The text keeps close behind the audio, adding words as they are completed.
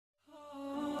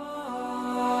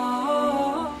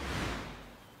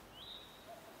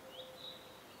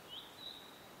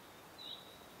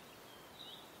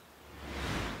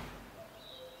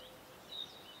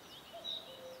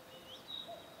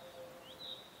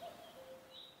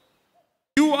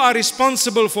You are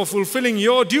responsible for fulfilling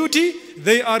your duty.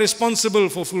 They are responsible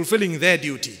for fulfilling their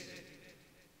duty.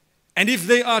 And if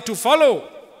they are to follow,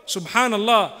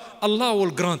 subhanallah, Allah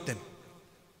will grant them.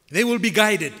 They will be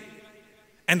guided.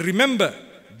 And remember,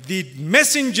 the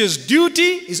messenger's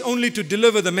duty is only to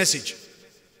deliver the message.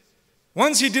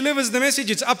 Once he delivers the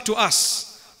message, it's up to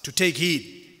us to take heed.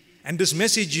 And this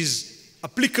message is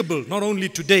applicable not only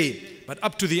today, but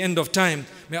up to the end of time.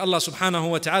 May Allah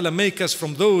subhanahu wa ta'ala make us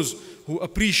from those who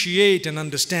appreciate and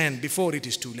understand before it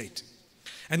is too late.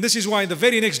 And this is why the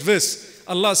very next verse,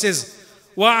 Allah says,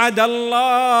 وَعَدَ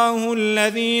اللَّهُ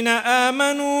الَّذِينَ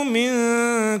آمَنُوا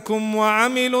مِنكُمْ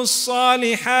وَعَمِلُوا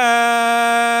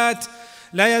الصَّالِحَاتِ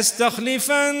لَيَسْتَخْلِفَنَّهُمْ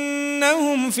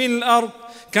فِي الْأَرْضِ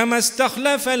كَمَا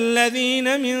اسْتَخْلَفَ الَّذِينَ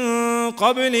مِن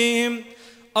قَبْلِهِمْ.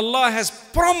 Allah has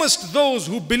promised those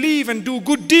who believe and do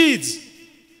good deeds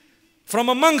from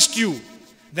amongst you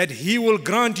that He will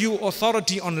grant you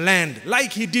authority on land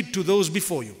like He did to those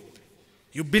before you.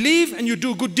 You believe and you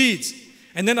do good deeds.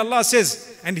 And then Allah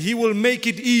says, and He will make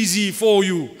it easy for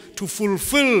you to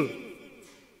fulfill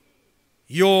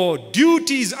your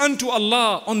duties unto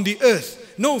Allah on the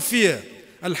earth. No fear.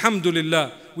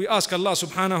 Alhamdulillah. We ask Allah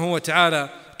subhanahu wa ta'ala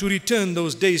to return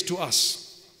those days to us.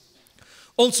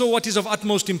 Also, what is of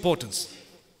utmost importance?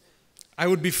 I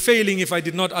would be failing if I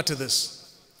did not utter this.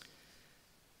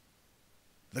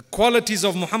 The qualities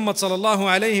of Muhammad sallallahu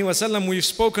alayhi wa sallam, we've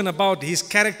spoken about his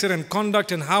character and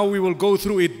conduct and how we will go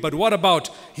through it. But what about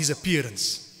his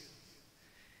appearance?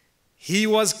 He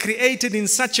was created in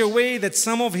such a way that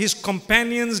some of his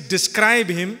companions describe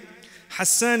him.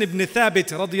 Hassan ibn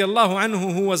Thabit radiyallahu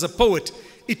anhu, who was a poet,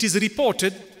 it is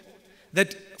reported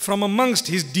that from amongst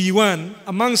his diwan,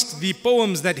 amongst the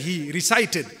poems that he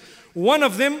recited, one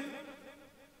of them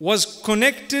was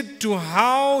connected to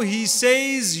how he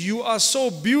says, you are so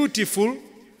beautiful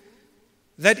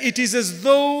that it is as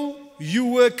though you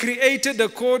were created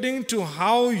according to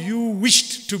how you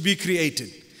wished to be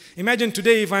created. Imagine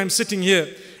today if I'm sitting here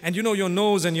and you know your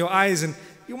nose and your eyes, and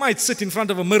you might sit in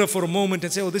front of a mirror for a moment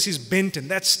and say, oh, this is bent and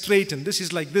that's straight and this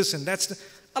is like this and that's...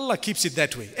 Allah keeps it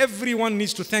that way. Everyone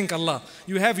needs to thank Allah.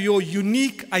 You have your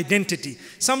unique identity.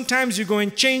 Sometimes you go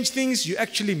and change things, you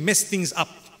actually mess things up.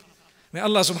 May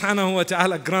Allah subhanahu wa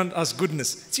ta'ala grant us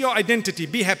goodness. It's your identity.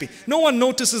 Be happy. No one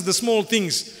notices the small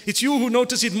things. It's you who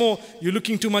notice it more. You're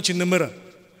looking too much in the mirror.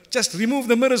 Just remove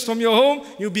the mirrors from your home.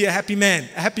 You'll be a happy man,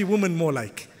 a happy woman more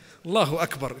like. Allahu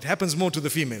Akbar. It happens more to the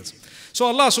females. So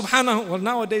Allah subhanahu, well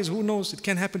nowadays who knows, it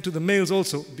can happen to the males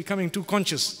also, becoming too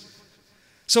conscious.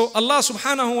 So Allah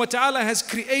subhanahu wa ta'ala has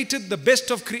created the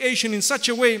best of creation in such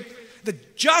a way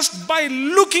that just by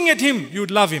looking at Him,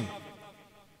 you'd love Him.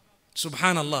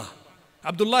 Subhanallah.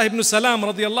 Abdullah ibn Salam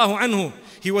radiyallahu anhu,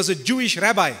 he was a Jewish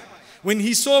rabbi. When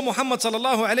he saw Muhammad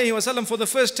sallallahu alayhi wa sallam for the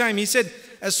first time, he said,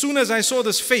 as soon as I saw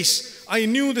this face, I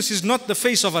knew this is not the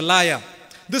face of a liar.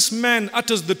 This man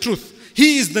utters the truth.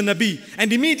 He is the Nabi.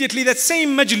 And immediately that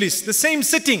same majlis, the same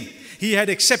sitting, he had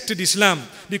accepted Islam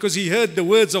because he heard the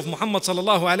words of Muhammad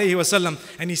sallallahu alayhi wa sallam,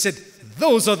 and he said,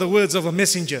 those are the words of a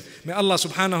messenger. May Allah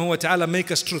subhanahu wa ta'ala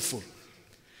make us truthful.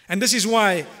 And this is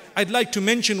why I'd like to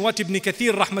mention what Ibn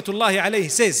Kathir rahmatullahi alayhi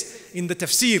says in the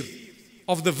tafsir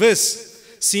of the verse,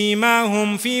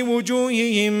 سِيمَاهُمْ فِي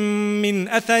وُجُوهِهِمْ مِنْ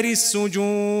أَثَرِ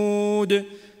السُّجُودِ.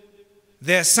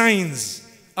 Their signs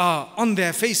are on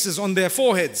their faces, on their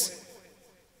foreheads,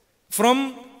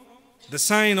 from the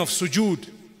sign of sujood.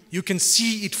 You can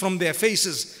see it from their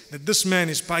faces that this man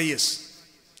is pious.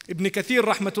 Ibn Kathir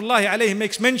rahmatullahi alayhi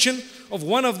makes mention of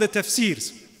one of the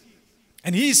tafsirs.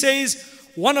 And he says,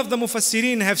 one of the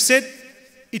mufassirin have said,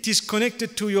 it is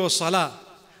connected to your salah.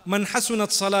 Man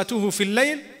hasunat salatuhu fil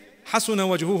layl, hasuna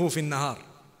wajhuhu fil nahar.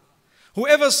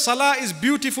 Whoever's salah is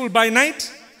beautiful by night,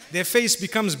 their face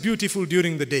becomes beautiful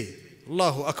during the day.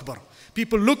 Allahu Akbar.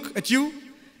 People look at you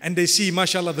and they see,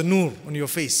 mashallah, the nur on your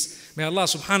face. May Allah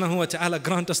subhanahu wa ta'ala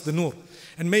grant us the nur.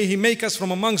 And may He make us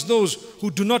from amongst those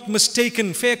who do not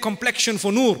mistaken fair complexion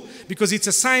for nur, because it's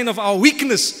a sign of our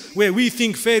weakness where we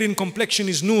think fair in complexion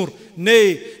is nur.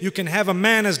 Nay, you can have a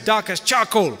man as dark as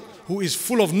charcoal who is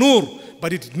full of nur,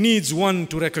 but it needs one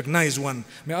to recognize one.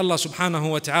 May Allah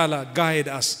subhanahu wa ta'ala guide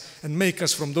us and make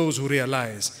us from those who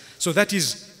realize. So that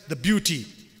is the beauty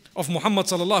of Muhammad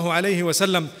sallallahu alayhi wa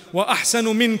sallam. وَأَحْسَنُ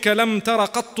مِنْكَ لَمْ تَرَ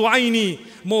قَطُّ عَيْنِي.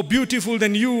 More beautiful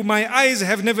than you, my eyes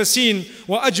have never seen.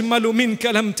 وَأَجْمَلُ مِنْكَ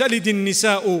لَمْ تَلِدِ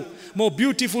النِّسَاءُ. More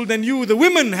beautiful than you, the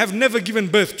women have never given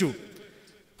birth to.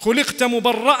 خُلِقْتَ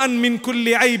مُبَرَّأً مِنْ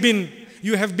كُلِّ عَيْبٍ.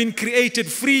 You have been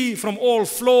created free from all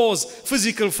flaws,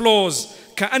 physical flaws.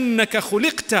 كَأَنَّكَ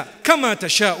خُلِقْتَ كَمَا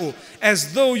تَشَاءُ.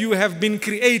 As though you have been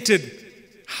created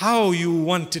how you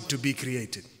wanted to be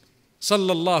created.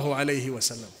 Sallallahu alayhi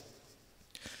wasallam.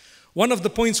 One of the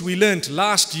points we learnt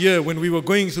last year when we were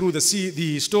going through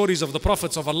the stories of the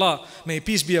prophets of Allah, may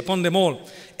peace be upon them all,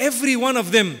 every one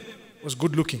of them was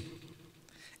good looking.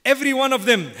 Every one of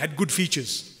them had good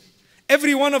features.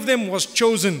 Every one of them was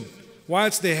chosen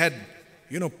whilst they had,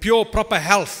 pure, proper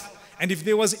health. And if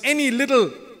there was any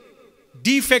little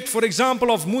defect, for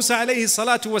example, of Musa alayhi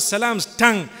salatu was salam's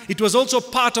tongue, it was also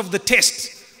part of the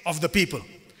test of the people.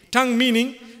 Tongue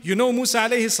meaning, Musa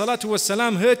alayhi salatu was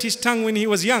salam hurt his tongue when he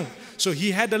was young. So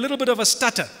he had a little bit of a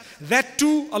stutter. That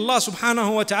too, Allah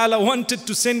subhanahu wa ta'ala wanted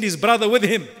to send his brother with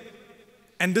him.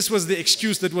 And this was the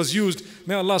excuse that was used.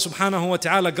 May Allah subhanahu wa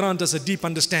ta'ala grant us a deep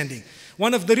understanding.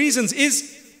 One of the reasons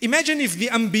is, imagine if the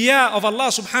anbiya of Allah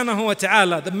subhanahu wa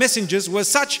ta'ala, the messengers, were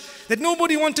such that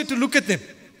nobody wanted to look at them.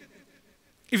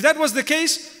 If that was the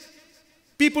case,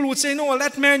 people would say, no, well,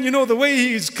 that man, the way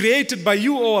he is created by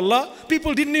you, O Allah,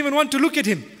 people didn't even want to look at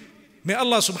him. May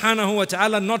Allah subhanahu wa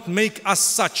ta'ala not make us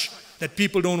such that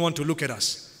people don't want to look at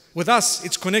us. With us,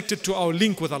 it's connected to our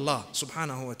link with Allah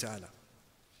subhanahu wa ta'ala.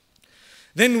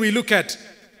 Then we look at,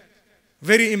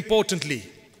 very importantly,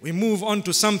 we move on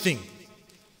to something.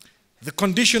 The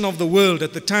condition of the world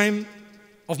at the time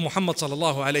of Muhammad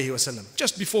sallallahu alayhi wasallam,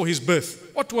 just before his birth.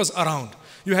 What was around?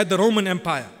 You had the Roman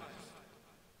Empire.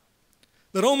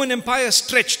 The Roman Empire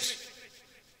stretched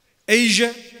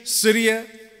Asia, Syria,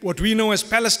 what we know as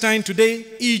Palestine today,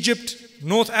 Egypt,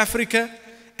 North Africa,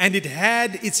 and it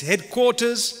had its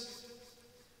headquarters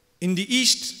in the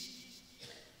east,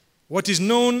 what is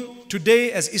known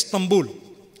today as Istanbul,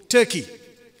 Turkey.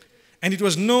 And it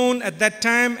was known at that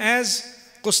time as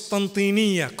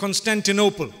Constantinople,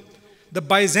 Constantinople. The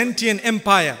Byzantine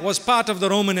Empire was part of the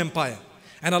Roman Empire.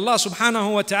 And Allah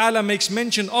subhanahu wa ta'ala makes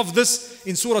mention of this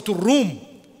in Surah Ar-Rum.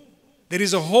 There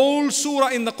is a whole surah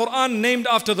in the Quran named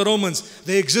after the Romans.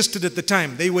 They existed at the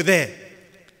time. They were there.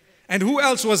 And who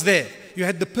else was there? You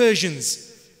had the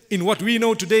Persians in what we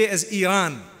know today as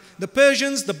Iran. The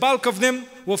Persians, the bulk of them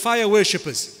were fire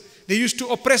worshippers. They used to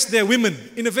oppress their women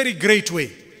in a very great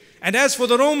way. And as for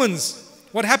the Romans,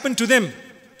 what happened to them?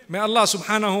 May Allah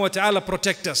subhanahu wa ta'ala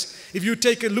protect us. If you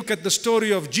take a look at the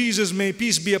story of Jesus, may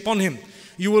peace be upon him,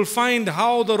 you will find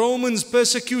how the Romans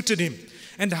persecuted him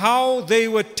and how they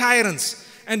were tyrants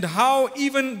and how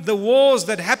even the wars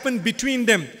that happened between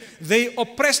them, they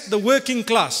oppressed the working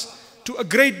class to a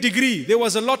great degree. There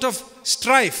was a lot of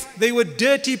strife. They were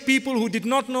dirty people who did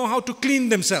not know how to clean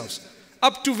themselves.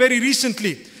 Up to very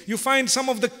recently, you find some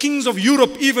of the kings of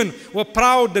Europe even were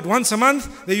proud that once a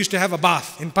month they used to have a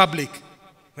bath in public.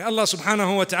 May Allah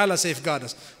subhanahu wa ta'ala safeguard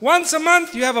us. Once a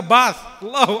month you have a bath.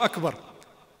 Allahu Akbar.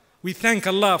 We thank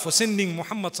Allah for sending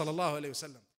Muhammad sallallahu alayhi wa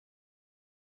sallam.